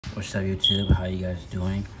What's up, YouTube? How you guys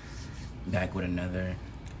doing? Back with another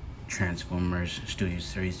Transformers Studio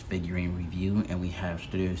Series figurine review, and we have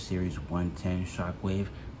Studio Series 110 Shockwave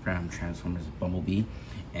from Transformers Bumblebee.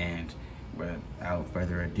 And without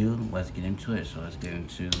further ado, let's get into it. So let's get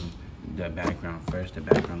into the background first. The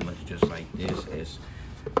background looks just like this. It's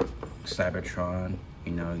Cybertron,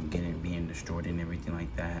 you know, being destroyed and everything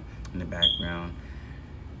like that. In the background,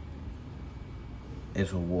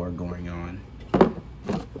 it's a war going on.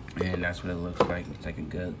 And that's what it looks like. It's like a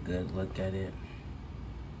good look at it.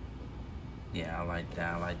 Yeah, I like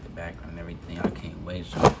that. I like the background and everything. I can't wait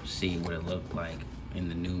to see what it looked like in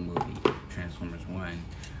the new movie, Transformers 1,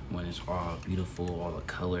 when it's all beautiful, all the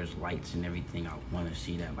colors, lights, and everything. I want to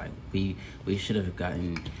see that. Like, we should have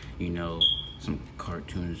gotten, you know, some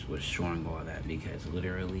cartoons with showing all that, because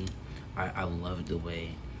literally, I love the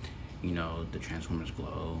way, you know, the Transformers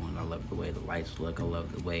glow, and I love the way the lights look. I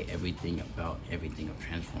love the way everything of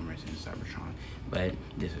Transformers and Cybertron. But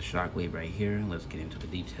this is Shockwave right here. Let's get into the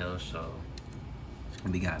details. So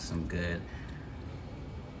we got some good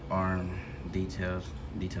arm details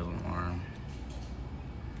on arm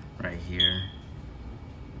right here.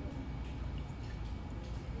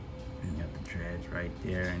 You got the treads right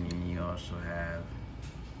there, and then you also have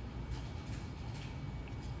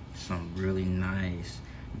some really nice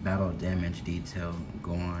battle damage detail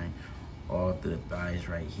going all through the thighs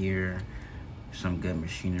right here. Some good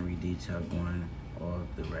machinery detail going all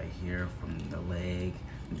through right here from the leg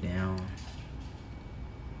down.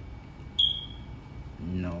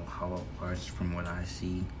 No hollow parts from what I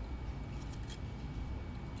see.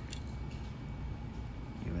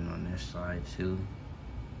 Even on this side too.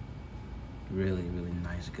 Really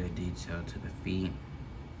nice, good detail to the feet.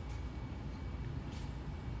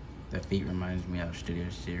 The feet reminds me of Studio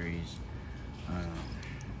Series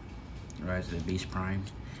Rise of the Beast Prime.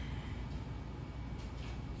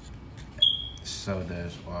 So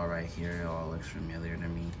does all right here. It all looks familiar to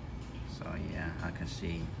me. So yeah, I can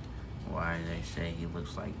see why they say he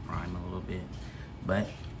looks like Prime a little bit. But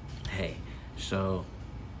hey, so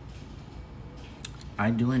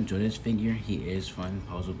I do enjoy this figure. He is fun,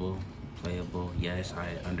 posable, playable. Yes,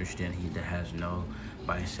 I understand he has no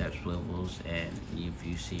bicep swivels, and if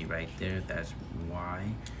you see right there, that's why.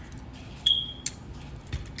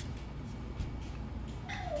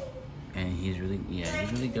 And he's really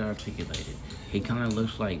good articulated. He kind of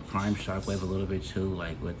looks like Prime Shockwave a little bit too,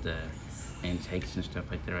 like with the intakes and stuff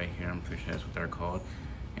like that right here. I'm pretty sure that's what they're called.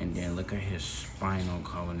 And then look at his spinal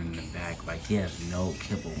column in the back. Like, he has no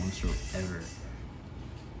kibble whatsoever.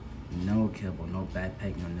 No kibble, no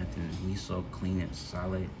backpack, no nothing. He's so clean and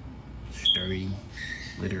solid, sturdy,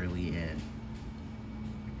 literally, and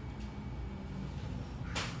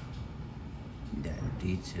that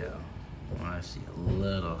detail. Well, I see a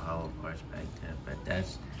little hollow parts back there, but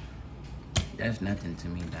that's nothing to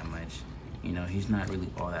me that much. You know, he's not really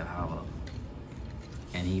all that hollow,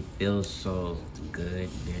 and he feels so good,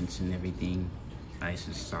 dense and everything, nice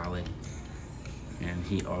and solid. And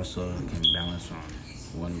he also can balance on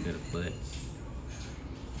one good foot.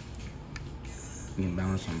 You can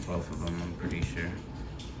balance on both of them, I'm pretty sure.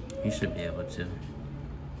 He should be able to.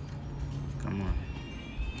 Come on.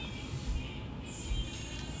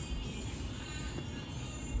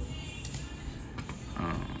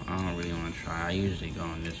 I don't really want to try. I usually go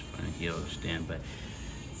on this front heel stand, but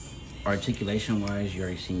articulation-wise, you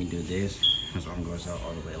already see me do this. His arm goes out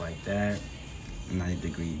all the way like that.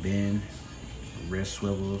 90-degree bend. Wrist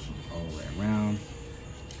swivels all the way around.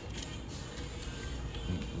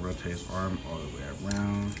 Rotate his arm all the way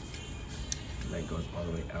around. Leg goes all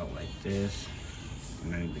the way out like this.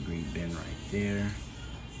 90-degree bend right there,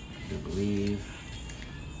 I do believe.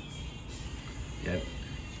 Yep.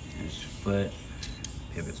 His foot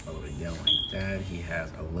pivots all the way down like that. He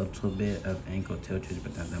has a little bit of ankle tilted,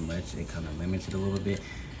 but not that much. It kind of limits it a little bit.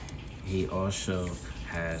 He also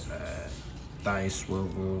has a thigh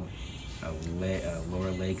swivel, a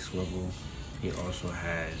lower leg swivel. He also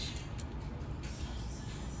has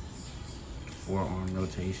forearm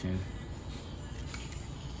rotation,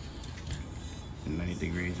 90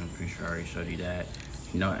 degrees. I'm pretty sure I already showed you that.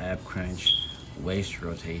 No ab crunch, waist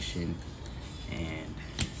rotation, and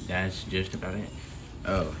that's just about it.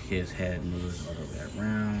 Oh, his head moves all the way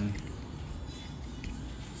around,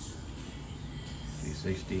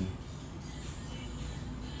 360,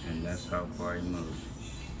 and that's how far he moves.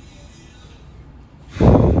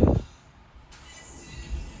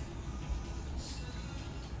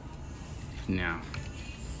 Now,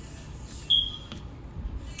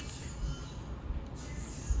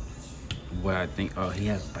 what I think, oh, he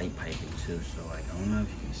has light piping too, so like, I don't know if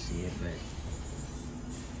you can see it, but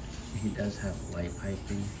he does have light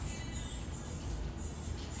piping.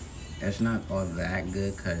 It's not all that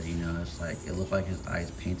good because, you know, it's like, it looked like his eyes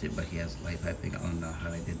painted, but he has light piping. I don't know how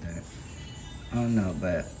they did that. I don't know,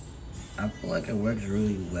 but I feel like it works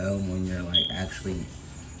really well when you're like actually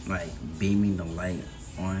like beaming the light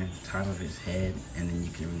on top of his head, and then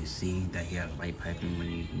you can really see that he has light piping.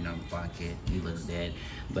 When you know, block it, he looks dead.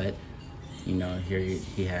 But you know, here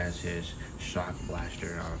he has his shock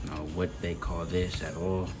blaster. I don't know what they call this at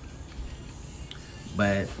all,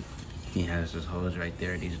 but he has his hose right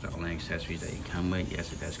there. These are the only accessories that he come with.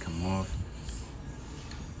 Yes, it does come off,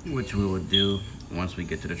 which we will do once we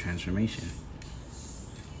get to the transformation.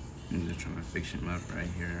 I'm just trying to fix him up right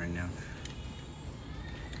here, right now.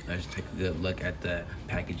 Let's take a good look at the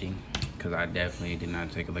packaging, because I definitely did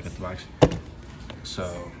not take a look at the box.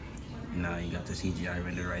 So now you got the CGI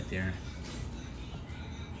render right there.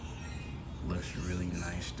 Looks really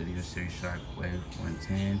nice. Studio Series Shockwave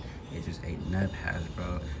 110. It just ate up.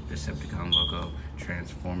 Hasbro, Decepticon logo,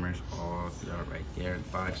 Transformers all throughout right there. The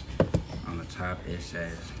box on the top, it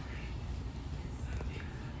says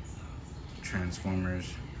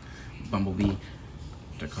Transformers, Bumblebee,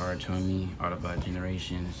 Dakar Tomy, Autobot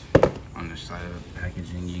Generations. On the side of the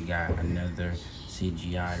packaging, you got another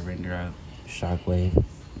CGI render of Shockwave,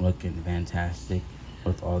 looking fantastic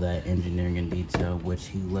with all that engineering and detail, which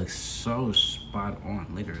he looks so spot on,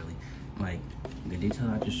 literally. Like, the detail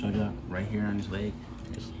I just showed you right here on his leg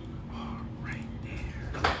is right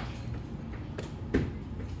there.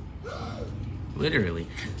 Literally.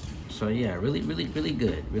 So yeah, really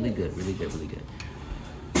good. Really good.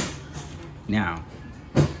 Now,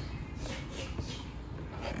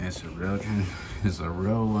 it's a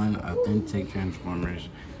real one, authentic Transformers.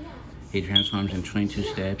 He transforms in 22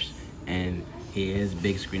 steps, and he is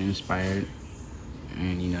big screen inspired.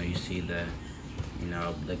 And you know, you see the, you know,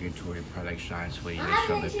 obligatory product shots where they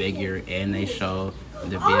show the figure and they show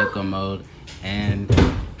the vehicle mode and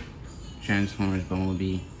Transformers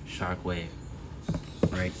Bumblebee Shockwave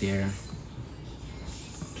right there.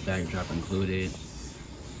 Backdrop included.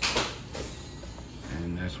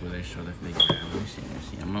 And that's where they show the figure at. Let me see.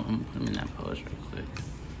 I'm gonna put him in that pose real quick.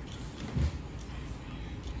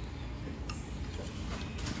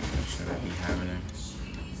 Should I be having him?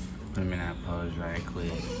 Put him in that pose right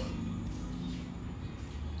quick.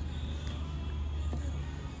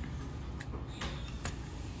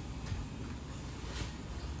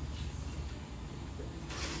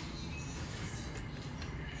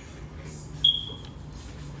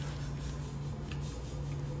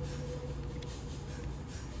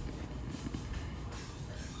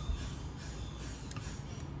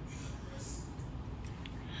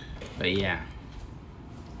 But yeah,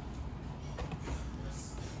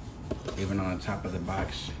 even on the top of the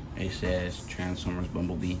box, it says Transformers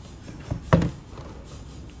Bumblebee.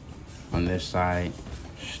 On this side,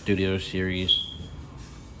 Studio Series.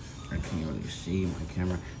 I can't really see my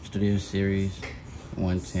camera. Studio Series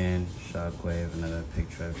 110 Shockwave. Another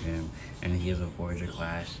picture of him, and he is a Voyager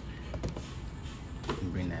class.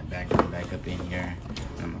 Bring that back up in here.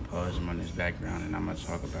 I'm gonna pose him on this background, and I'm gonna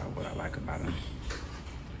talk about what I like about him.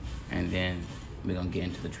 And then we're gonna get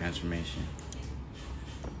into the transformation.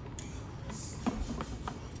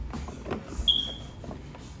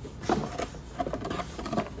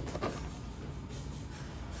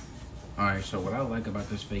 Alright, so what I like about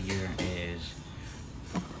this figure is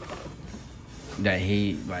that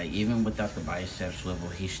he, like, even without the bicep swivel,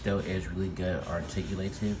 he still is really good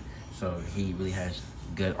articulative. So he really has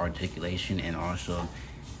good articulation, and also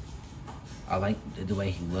I like the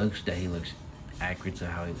way he looks, that he looks accurate to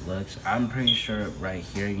how he looks. I'm pretty sure right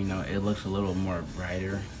here, you know, it looks a little more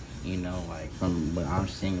brighter, you know, like from what I'm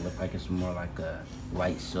seeing, it looks like it's more like a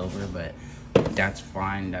light silver, but that's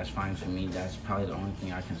fine. That's fine to me. That's probably the only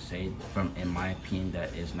thing I can say from, in my opinion,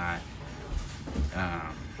 that is not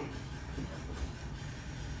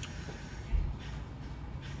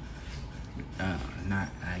not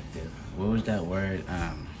active. What was that word?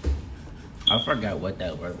 I forgot what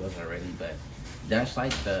that word was already, but that's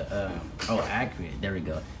like the, accurate. There we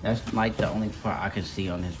go. That's like the only part I can see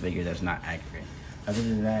on this figure that's not accurate. Other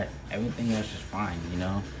than that, everything else is fine, you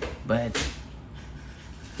know? But,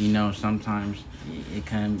 you know, sometimes it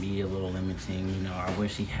can be a little limiting. You know, I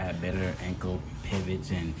wish he had better ankle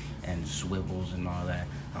pivots and swivels and all that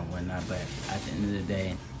or whatnot. But at the end of the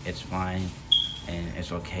day, it's fine and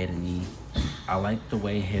it's okay to me. I like the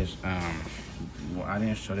way his, well, I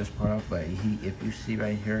didn't show this part off, but if you see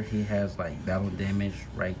right here, he has like battle damage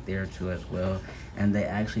right there too as well. And they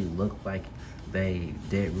actually look like they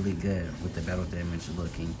did really good with the battle damage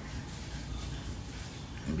looking,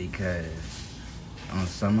 because on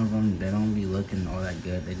some of them, they don't be looking all that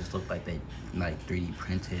good. They just look like they like 3D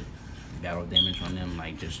printed battle damage on them,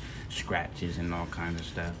 like just scratches and all kinds of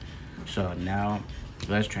stuff. So now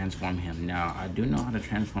let's transform him. Now I do know how to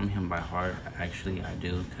transform him by heart. Actually, I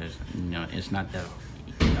do, because you know it's not that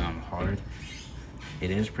hard. It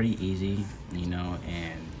is pretty easy, you know,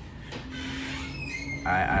 and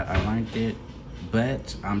I learned it.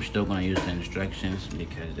 But I'm still going to use the instructions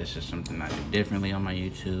because this is something I do differently on my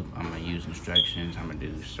YouTube. I'm going to use instructions. I'm going to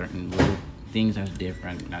do certain little things that's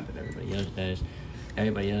different. Not that everybody else does.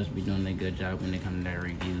 Everybody else be doing a good job when they come to their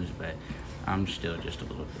reviews, but I'm still just a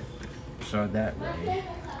little different. So that way,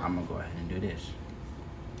 I'm going to go ahead and do this.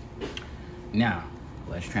 Now,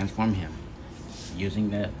 let's transform him using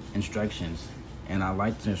the instructions. And I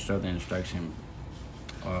like to show the instruction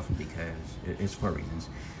off because it's for reasons.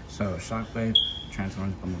 So Shockwave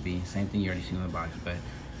transforms Bumblebee, same thing you already seen on the box, but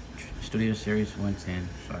Studio Series 110,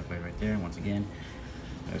 Shockwave right there. Once again,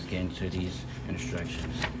 let's get into these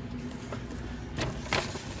instructions.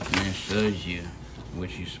 And it shows you what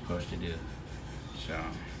you're supposed to do. So,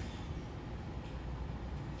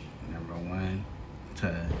 number one,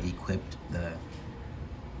 to equip the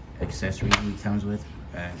accessory he comes with.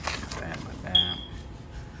 Bam, bam, bam.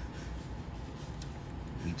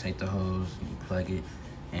 You take the hose, you plug it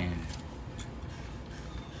in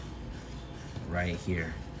right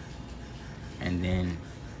here, and then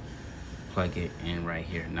plug it in right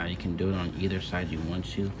here. Now you can do it on either side you want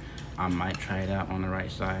to. I might try it out on the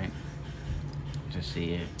right side to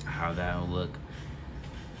see how that will look.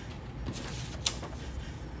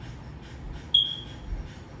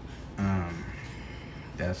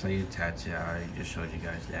 That's how you attach it. I already just showed you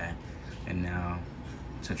guys that. And now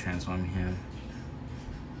to transform him,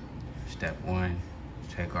 step one,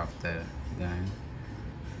 take off the gun.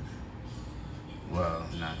 Well,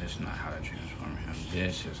 no, this is not how to transform him.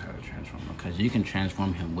 This is how to transform him. Because you can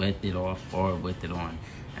transform him with it off or with it on.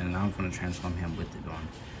 And I'm going to transform him with it on.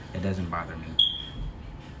 It doesn't bother me.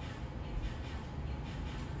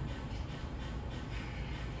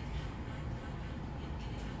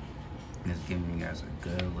 Just giving you guys a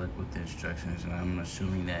good look with the instructions. And I'm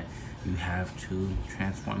assuming that you have to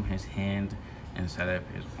transform his hand and set up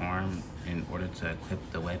his arm in order to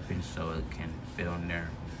equip the weapon so it can fit on there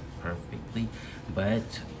perfectly.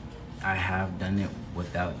 But I have done it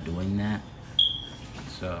without doing that,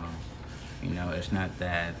 so you know it's not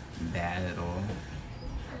that bad at all.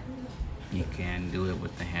 You can do it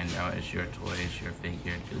with the hand out. It's your toy, it's your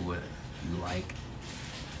figure. Do what you like.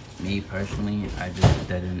 Me personally, I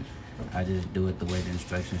just do it the way the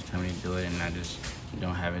instructions tell me to do it, and I just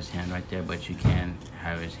don't have his hand right there. But you can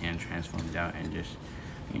have his hand transformed out and just,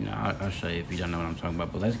 you know, I'll show you if you don't know what I'm talking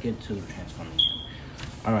about. But let's get to transforming him.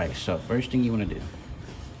 All right, so first thing you want to do,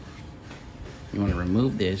 you want to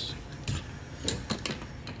remove this,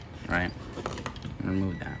 right?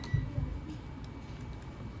 Remove that.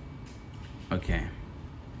 Okay,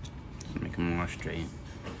 let's make them all straight.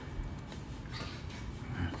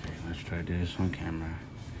 Okay, let's try to do this on camera.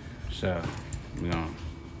 So we're gonna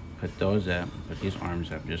put those up, put these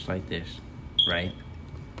arms up just like this, right?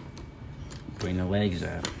 Bring the legs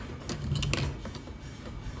up.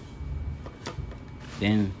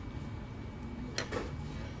 Then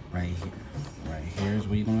right here is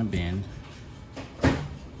where you're gonna bend.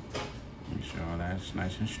 Make sure all that's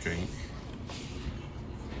nice and straight.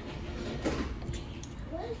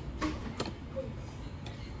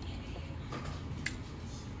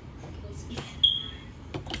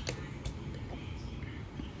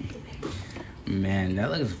 Man, that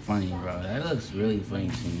looks funny, bro. That looks really funny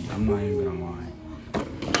to me. I'm not even gonna lie.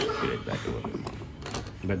 Get it back a little bit more.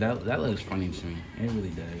 But that looks funny to me. It really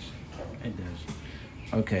does. It does.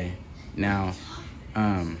 Okay, now,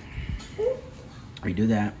 redo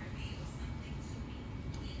that.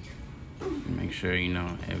 Make sure, you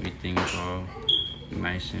know, everything's all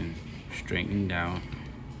nice and straightened out.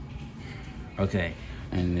 Okay,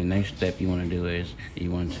 and the next step you want to do is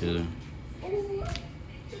you want to,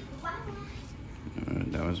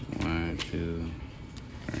 that was 1, 2,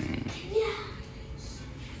 3.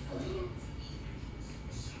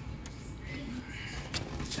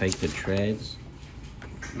 Take the treads.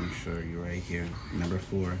 I'm sure you're right here. Number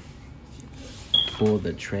 4. Pull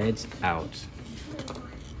the treads out.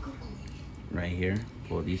 Right here.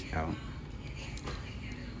 Pull these out.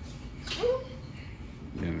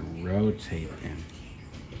 Then rotate them.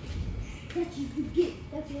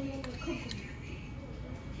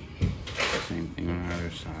 Same thing on the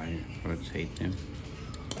other side. Rotate them.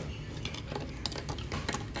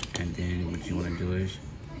 And then what you want to do is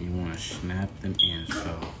you want to snap them in.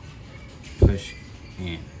 So push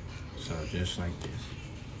in. So just like this.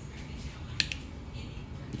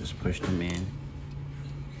 just push them in.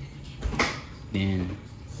 Then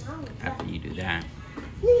after you do that,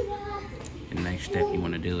 the next step you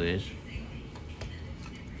want to do is,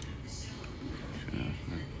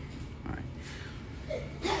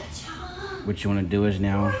 what you want to do is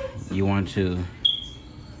now you want to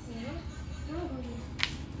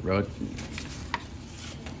rotate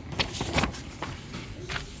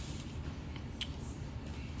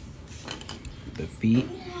the feet,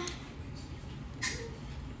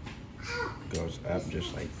 goes up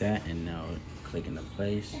just like that, and now click into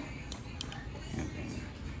place, and then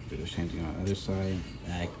do the same thing on the other side,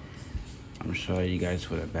 back. I'm showing you guys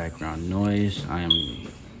for the background noise. I am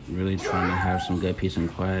really trying to have some good peace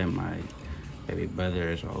and quiet. My baby brother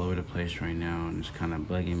is all over the place right now, and it's kind of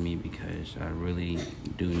bugging me because I really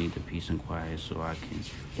do need the peace and quiet so I can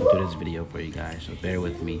do this video for you guys, so bear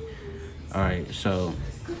with me. All right, so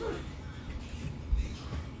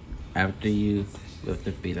after you lift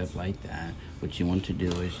the feet up like that, what you want to do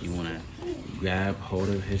is you want to grab hold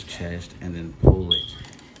of his chest and then pull it.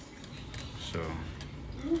 So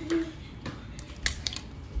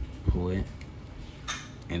pull it,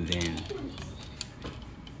 and then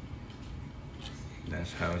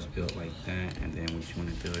that's how it's built, like that. And then what you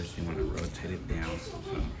want to do is you want to rotate it down. So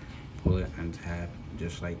pull it, untap,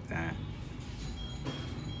 just like that.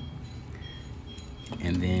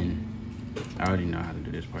 And then I already know how to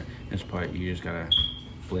do this part. This part you just gotta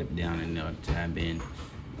flip down and they'll tab in.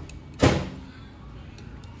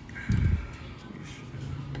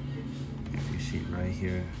 If you see right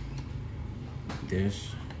here,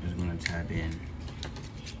 this is gonna tab in.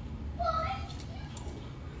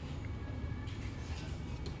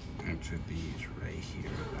 Into these right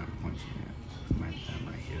here that I'm pointing at. My thumb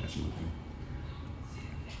right here that's moving.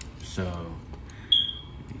 So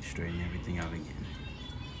you straighten everything out again.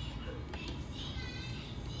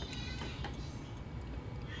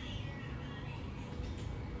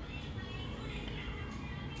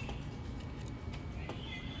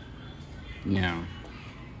 Now,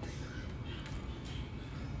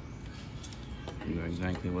 do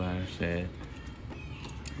exactly what I said.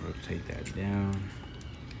 Rotate that down.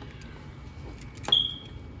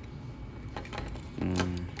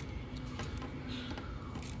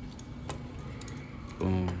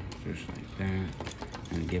 Boom, just like that.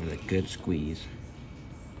 And give it a good squeeze.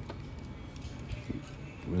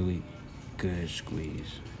 Really good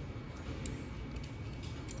squeeze.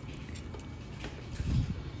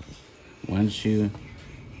 Once you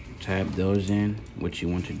tap those in, what you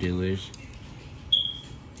want to do is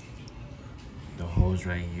the holes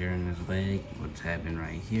right here in this leg will tap in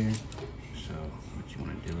right here. So what you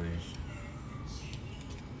want to do is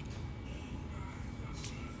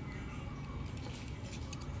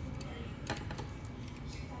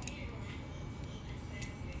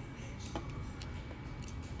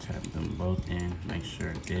tap them both in. Make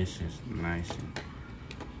sure this is nice and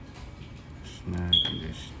snug, and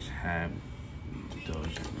just tab those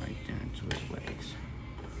in right there into his legs.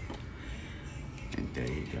 And there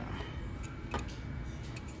you go.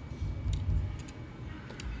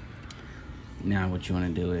 Now what you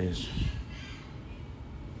want to do is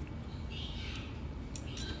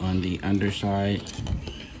on the underside,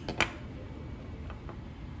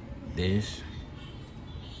 this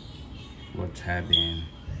will tab in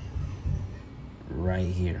right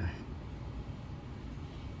here.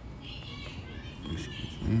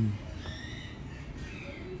 Excuse me.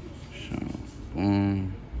 So,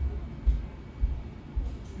 boom.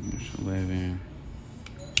 It's 11.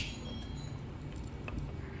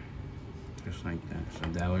 Just like that. So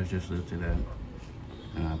that was just lifted up,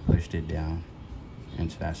 and I pushed it down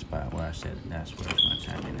into that spot where I said that's where it's gonna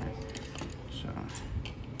tap in at. So,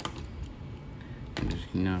 and just,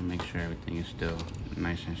 you know, make sure everything is still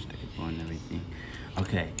nice and stable and everything.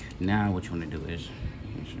 Okay, now what you want to do is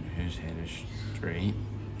make sure his head is straight.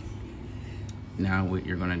 Now what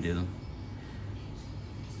you're gonna do,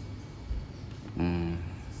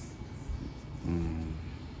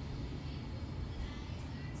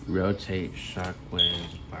 rotate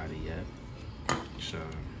Shockwave's body up. So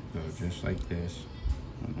go just like this.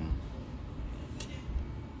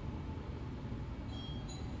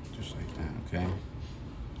 Just like that, okay?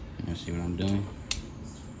 You see what I'm doing?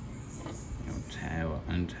 Tab or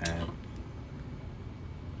untab.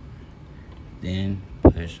 Then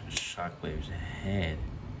push Shockwave's head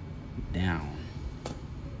down.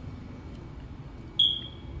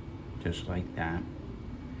 Just like that.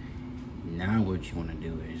 Now what you want to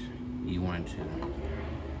do is you want to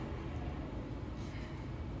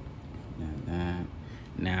that.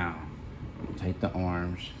 Now take the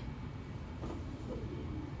arms,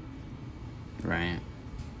 right?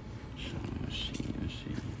 So let's see.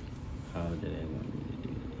 How do they want me to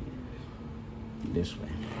do it? This way.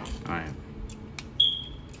 Alright.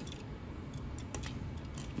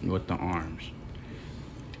 With the arms.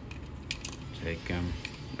 Take them,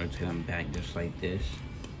 rotate them back just like this.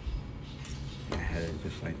 I had it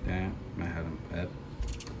just like that. I had them up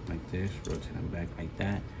like this, rotate them back like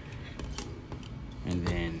that. And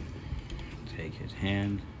then take his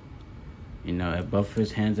hand. You know, if both of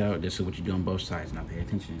his hands out, this is what you do on both sides. Now pay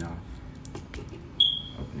attention, y'all.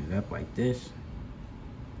 Open it up like this.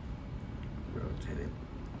 Rotate it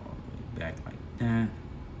all the way back like that.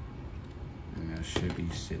 And it should be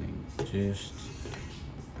sitting just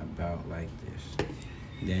about like this.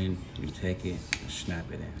 Then you take it and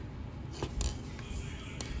snap it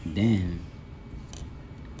in. Then,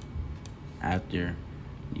 after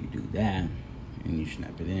you do that and you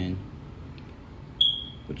snap it in,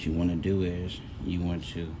 what you want to do is you want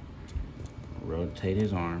to rotate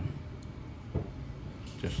his arm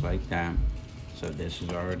just like that. So this is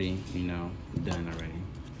already, you know, done already.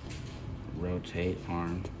 Rotate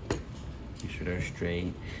arm. Make sure they're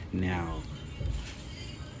straight. Now,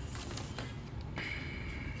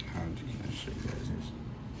 how do you show you guys this?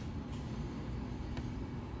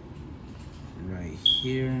 Right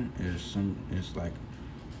here is it's like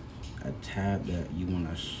a tab that you want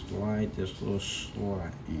to slide this little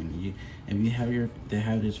slot in. If you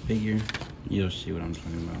have this figure, you'll see what I'm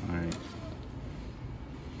talking about. All right.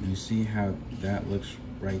 You see how that looks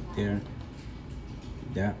right there?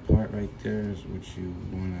 That part right there is what you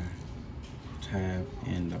want to tab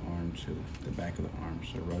in the arm to, the back of the arm.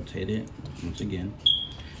 So rotate it once again.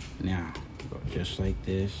 Now, go just like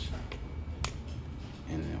this,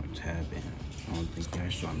 and then we'll tab in. I don't think you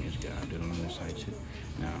guys saw me as good. I'll do it on the other side too.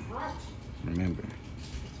 Now, remember,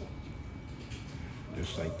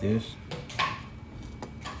 just like this.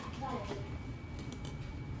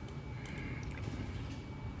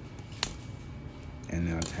 And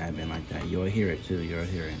then I'll tab in like that. You'll hear it too, you'll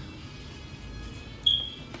hear it.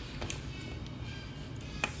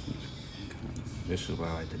 This is what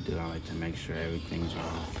I like to do. I like to make sure everything's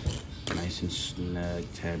all nice and snug,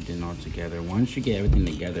 tabbed in all together. Once you get everything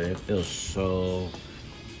together, it feels so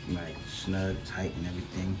like snug, tight and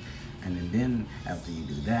everything. And then after you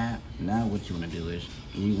do that, now what you want to do is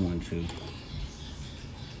you want to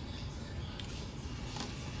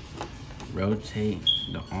rotate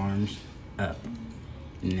the arms up.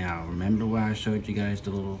 Now, remember where I showed you guys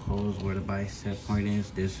the little holes where the bicep point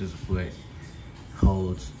is? This is what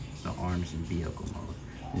holds the arms in vehicle mode.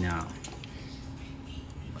 Now,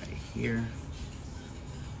 right here,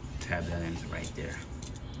 tab that into right there.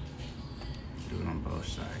 Do it on both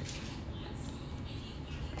sides.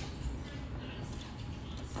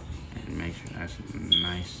 And make sure that's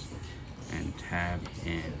nice and tabbed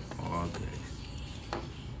in, all good.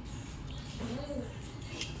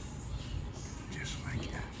 Just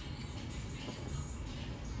like that.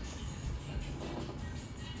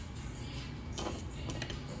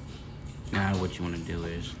 Now what you want to do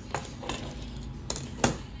is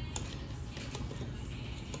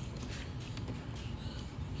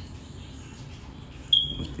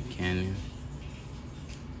with the cannon,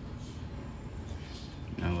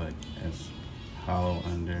 now look, it's hollow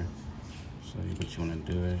under. So what you want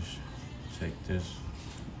to do is take this,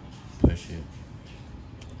 push it,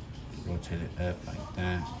 rotate it up like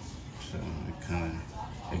that. So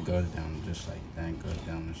it goes down just like that. It goes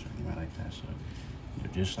down a certain way like that. So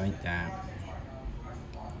just like that.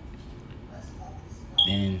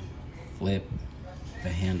 Then flip the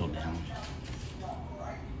handle down.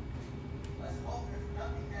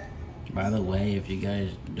 By the way, if you guys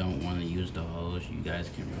don't want to use the hose, you guys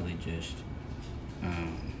can really just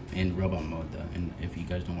in robot mode though. And if you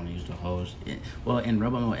guys don't want to use the hose, well, in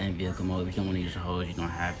robot mode and vehicle mode, if you don't want to use the hose, you don't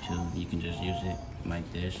have to. You can just use it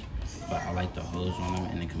like this. But I like the hose on them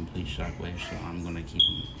and the complete Shockwave, so I'm gonna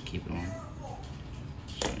keep it on.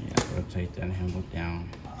 So yeah, rotate that handle down.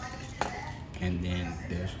 And then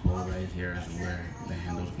this hole right here is where the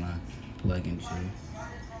handle's gonna plug into. So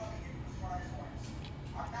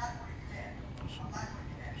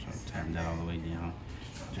tap that all the way down,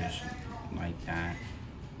 just like that.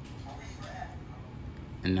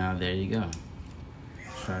 And now there you go.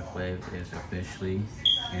 Shockwave is officially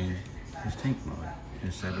in his tank mode,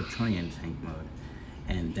 his Cybertronian tank mode.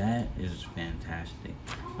 And that is fantastic.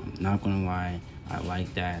 I'm not gonna lie, I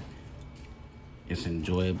like that. It's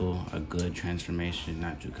enjoyable, a good transformation,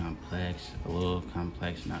 not too complex, a little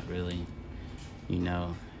complex, not really, you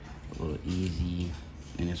know, a little easy.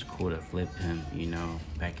 And it's cool to flip him, you know,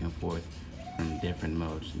 back and forth from different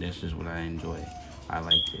modes. This is what I enjoy. I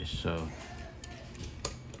like this. So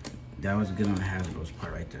that was good on the Hasbro's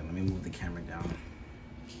part right there. Let me move the camera down.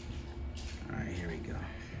 All right, here we go.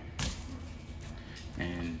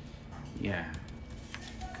 And yeah.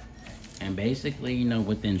 And basically, you know,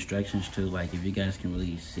 with the instructions too, like if you guys can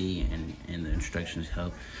really see and the instructions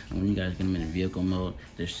help, and when you guys get him in vehicle mode,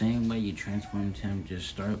 the same way you transformed him, just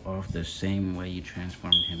start off the same way you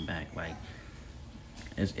transformed him back. Like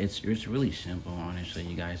it's really simple, honestly,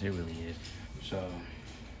 you guys. It really is. So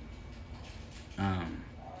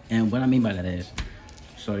and what I mean by that is,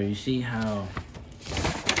 so you see how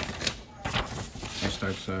it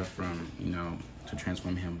starts off from, you know, to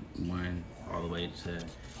transform him 1 all the way to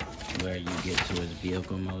where you get to his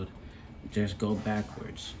vehicle mode. Just go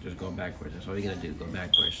backwards. Just go backwards. That's all you gotta do. Go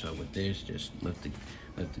backwards. So with this, just lift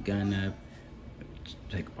the gun up,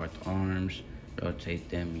 take apart the arms, rotate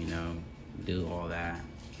them. You know, do all that.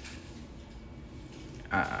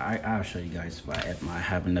 I'll show you guys if I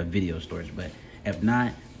have enough video storage. But if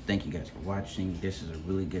not, thank you guys for watching. This is a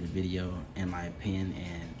really good video in my opinion.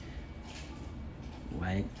 And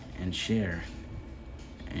like and share,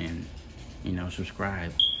 and you know,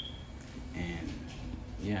 subscribe. And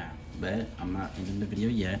yeah, but I'm not ending the video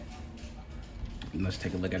yet. Let's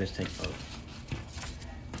take a look at his take photo.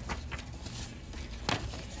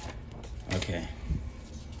 Okay,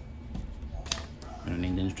 I'm gonna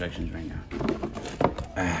need the instructions right now.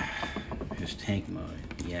 His tank mode,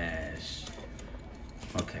 yes.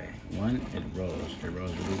 Okay, 1, it rolls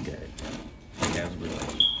really good. He has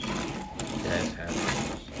wheels. He does have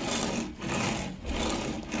wheels.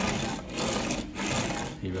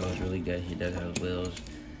 He rolls really good. He does have wheels.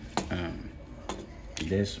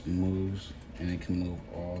 This moves, and it can move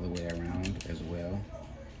all the way around as well.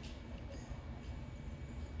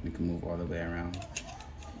 It can move all the way around,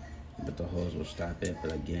 but the hose will stop it.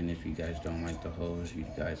 But again, if you guys don't like the hose, you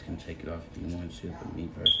guys can take it off if you want to. But me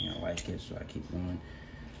personally, I like it, so I keep going.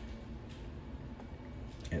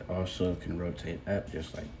 It also can rotate up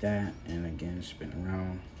just like that, and again, spin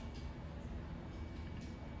around.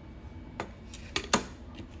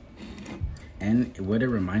 And what it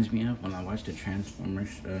reminds me of, when I watched the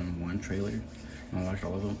Transformers 1 trailer, when I watched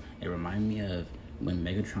all of them, it reminded me of when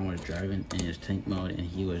Megatron was driving in his tank mode and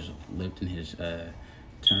he was lifting his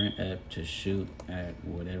turret up to shoot at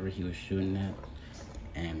whatever he was shooting at,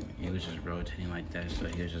 and it was just rotating like that. So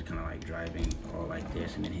he was just kind of like driving all like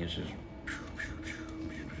this, and then he was just,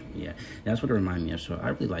 yeah, that's what it reminded me of. So I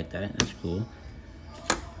really like that. That's cool.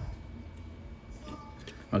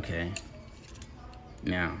 Okay,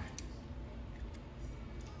 now.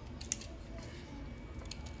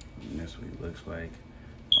 And that's what he looks like.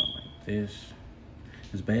 Like this.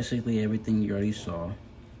 It's basically everything you already saw,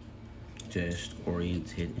 just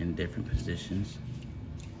oriented in different positions.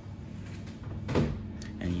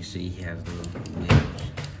 And you see he has the wheels,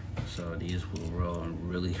 so these will roll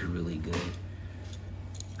really, really good.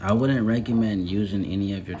 I wouldn't recommend using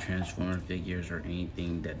any of your Transformer figures or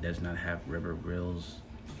anything that does not have rubber grills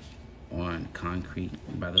on concrete.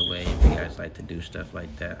 By the way, if you guys like to do stuff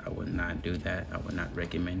like that, I would not do that. I would not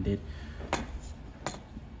recommend it,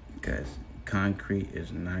 because concrete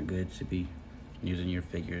is not good to be using your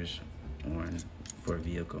figures on for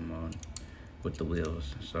vehicle mode with the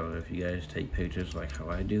wheels. So if you guys take pictures like how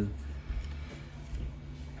I do,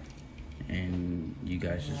 and you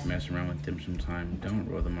guys just mess around with them sometime, don't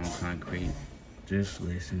roll them on concrete. Just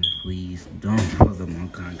listen, please. Don't roll them on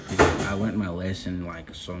concrete. I learned my lesson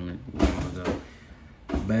like so long ago.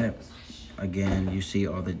 But again, you see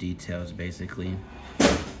all the details basically.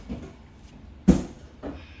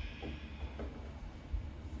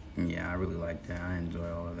 Yeah, I really like that. I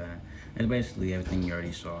enjoy all of that. It's basically everything you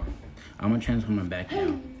already saw. I'm gonna transform my back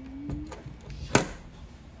now.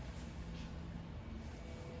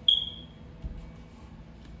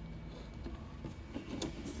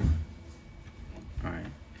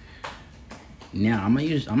 Now I'm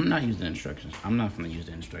not using the instructions. I'm not gonna use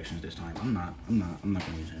the instructions this time. I'm not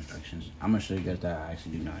gonna use the instructions. I'm gonna show you guys that I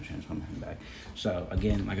actually do not transform him back. So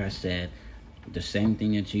again, like I said, the same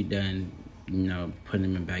thing that you done, you know,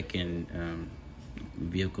 putting him back in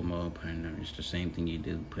vehicle mode, putting him, it's the same thing you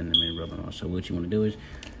do putting him in rubber mode. So what you want to do is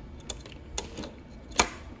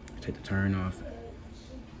take the turn off.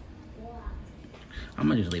 I'm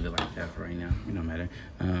gonna just leave it like that for right now. It don't matter.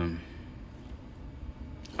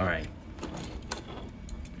 All right.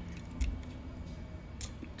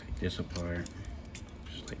 Take this apart,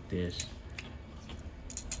 just like this.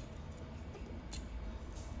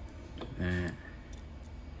 That.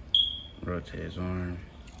 Rotate his arm.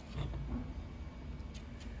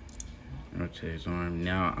 Rotate his arm.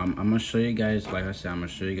 Now I'm gonna show you guys. Like I said, I'm gonna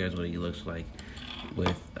show you guys what he looks like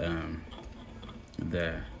with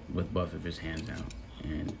with both of his hands out.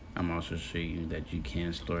 And I'm also show you that you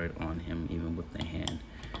can store it on him even with the hand.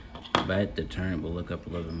 But the turn will look up a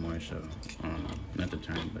little bit more, so I don't know. Not the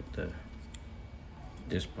turn, but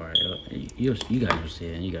this part. You guys will see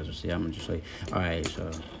it, and you guys will see it. I'm gonna just show you. Alright,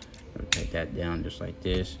 so rotate that down just like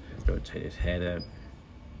this. Rotate his head up.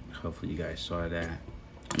 Hopefully you guys saw that.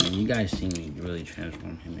 I mean, you guys see me really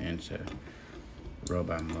transform him into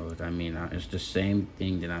robot mode. I mean, it's the same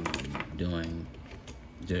thing that I'm doing,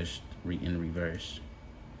 just in reverse.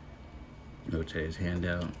 Rotate his hand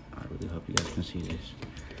out. I really hope you guys can see this.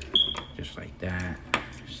 Just like that.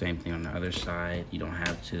 Same thing on the other side. You don't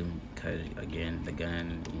have to, because again, the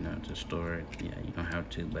gun, you know, to store it, yeah, you don't have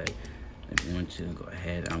to, but if you want to, go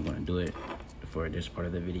ahead. I'm gonna do it for this part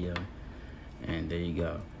of the video. And there you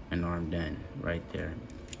go. An arm done right there.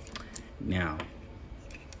 Now,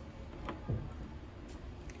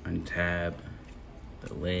 untab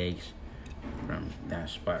the legs from that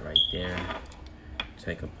spot right there.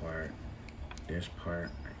 Take apart this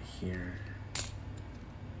part right here.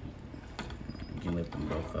 You can lift them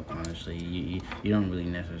both up, honestly. You don't really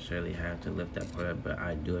necessarily have to lift that part up, but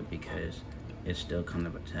I do it because it's still kind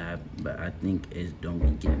of a tab, but I think it don't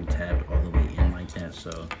be getting tabbed all the way in like that,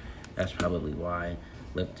 so that's probably why.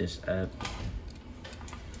 Lift this up.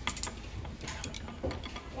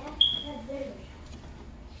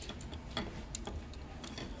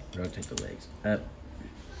 Rotate the legs up.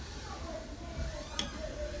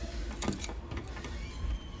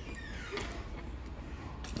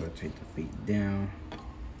 Rotate the feet down.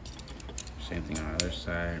 Same thing on the other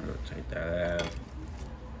side. Rotate that up.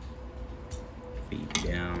 Feet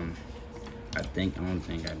down. I don't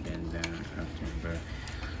think I've been down. But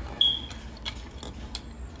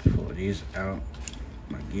pull these out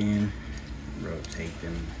again. Rotate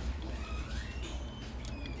them.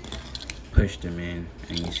 Push them in,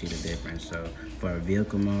 and you see the difference. So for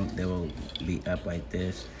vehicle mode, they will be up like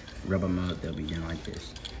this. Rubber mode, they'll be down like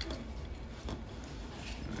this.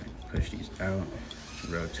 Push these out,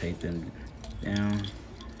 rotate them down,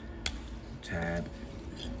 tab.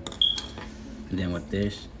 And then with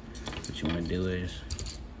this, what you want to do is,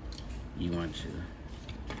 you want to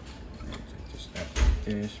take this up like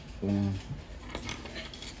this, boom,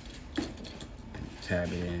 and tab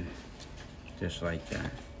it in, just like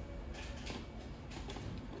that.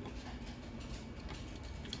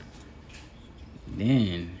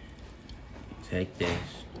 Then, take this,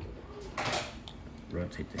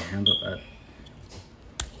 rotate the handle up,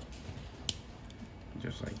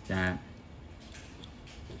 just like that.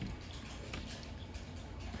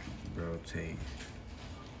 Rotate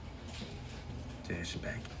this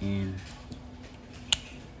back in,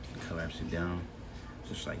 collapse it down,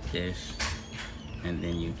 just like this. And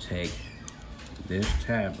then you take this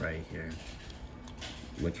tab right here,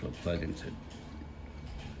 which will plug into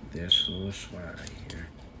this little slot right here.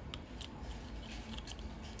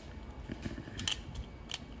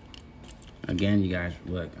 Again, you guys,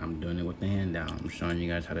 look, I'm doing it with the hand down. I'm showing you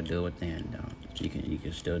guys how to do it with the hand down. You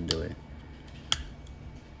can still do it.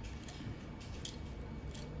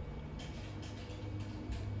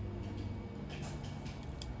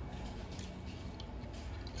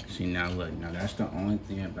 See, now look, now that's the only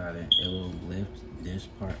thing about it. It will lift this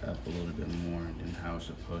part up a little bit more than how it's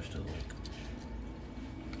supposed to look.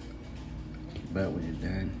 But when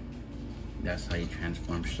you're done, that's how you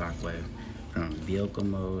transform Shockwave from vehicle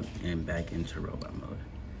mode and back into robot mode.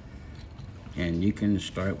 And you can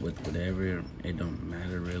start with whatever, it don't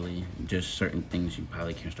matter really. Just certain things you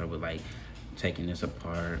probably can start with, like taking this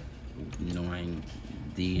apart, knowing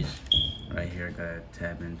these right here gotta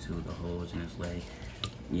tap into the holes in his leg.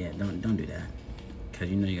 Yeah, don't do that, cause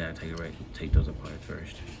you know you gotta take those apart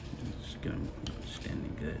first. It's gonna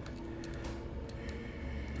standing good.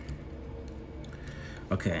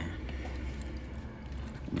 Okay.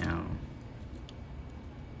 Now,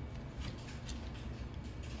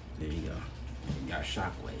 there you go. You got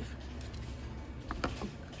Shockwave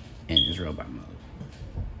in his robot mode.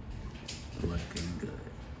 Looking good.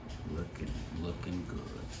 Looking good.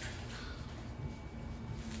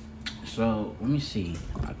 So let me see,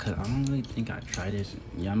 cause I don't really think I tried this.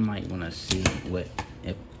 Y'all might want to see what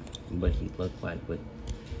he looked like with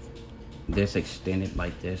this extended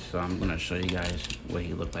like this. So I'm gonna show you guys what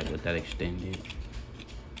he looked like with that extended,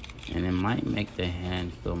 and it might make the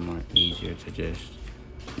hand feel more easier to just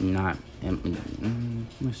not.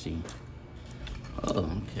 Let's see.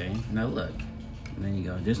 Oh, okay. Now look. There you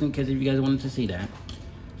go. Just in case if you guys wanted to see that.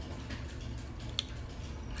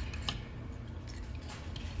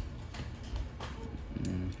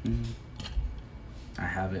 I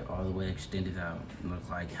have it all the way extended out. Look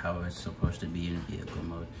like how it's supposed to be in vehicle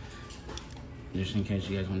mode. Just in case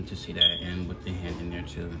you guys wanted to see that, and with the hand in there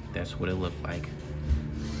too. That's what it looked like.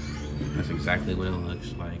 That's exactly what it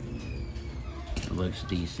looks like. It looks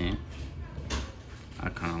decent. I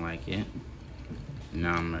kind of like it.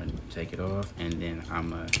 Now I'm gonna take it off, and then I'm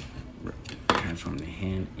gonna transform the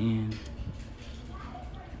hand in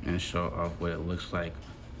and show off what it looks like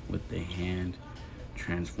with the hand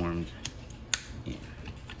transformed in.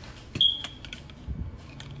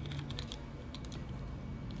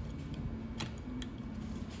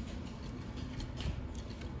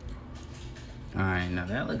 Alright, now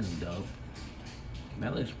that looks dope.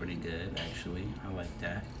 That looks pretty good, actually. I like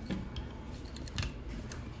that.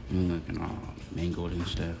 I'm looking all mangled and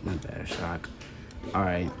stuff. My bad, Shock.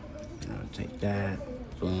 Alright, I'll take that.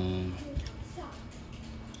 Boom.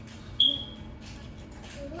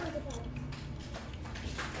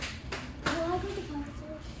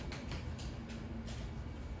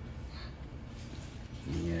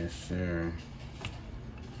 Yes, sir.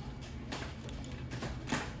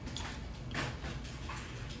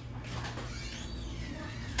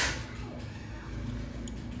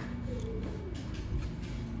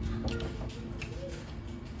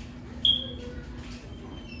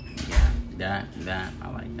 That I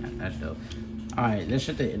like that. That's dope. Alright, that's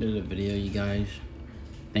at the end of the video, you guys.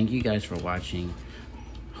 Thank you guys for watching.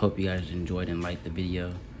 Hope you guys enjoyed and liked the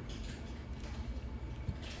video.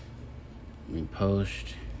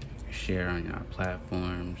 Repost, share on our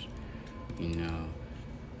platforms, you know,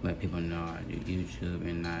 let people know I do YouTube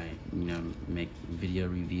and I, you know, make video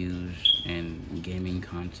reviews and gaming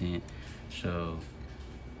content. So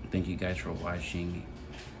thank you guys for watching,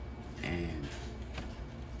 and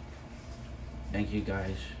thank you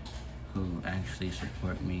guys who actually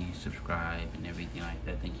support me, subscribe, and everything like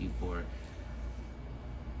that. Thank you for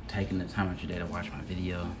taking the time out of your day to watch my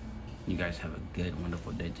video. You guys have a good,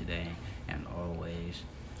 wonderful day today, and always.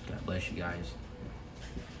 God bless you guys.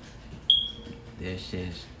 This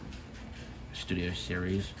is Studio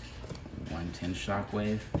Series 110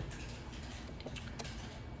 Shockwave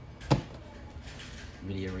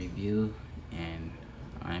video review, and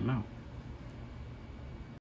I'm out.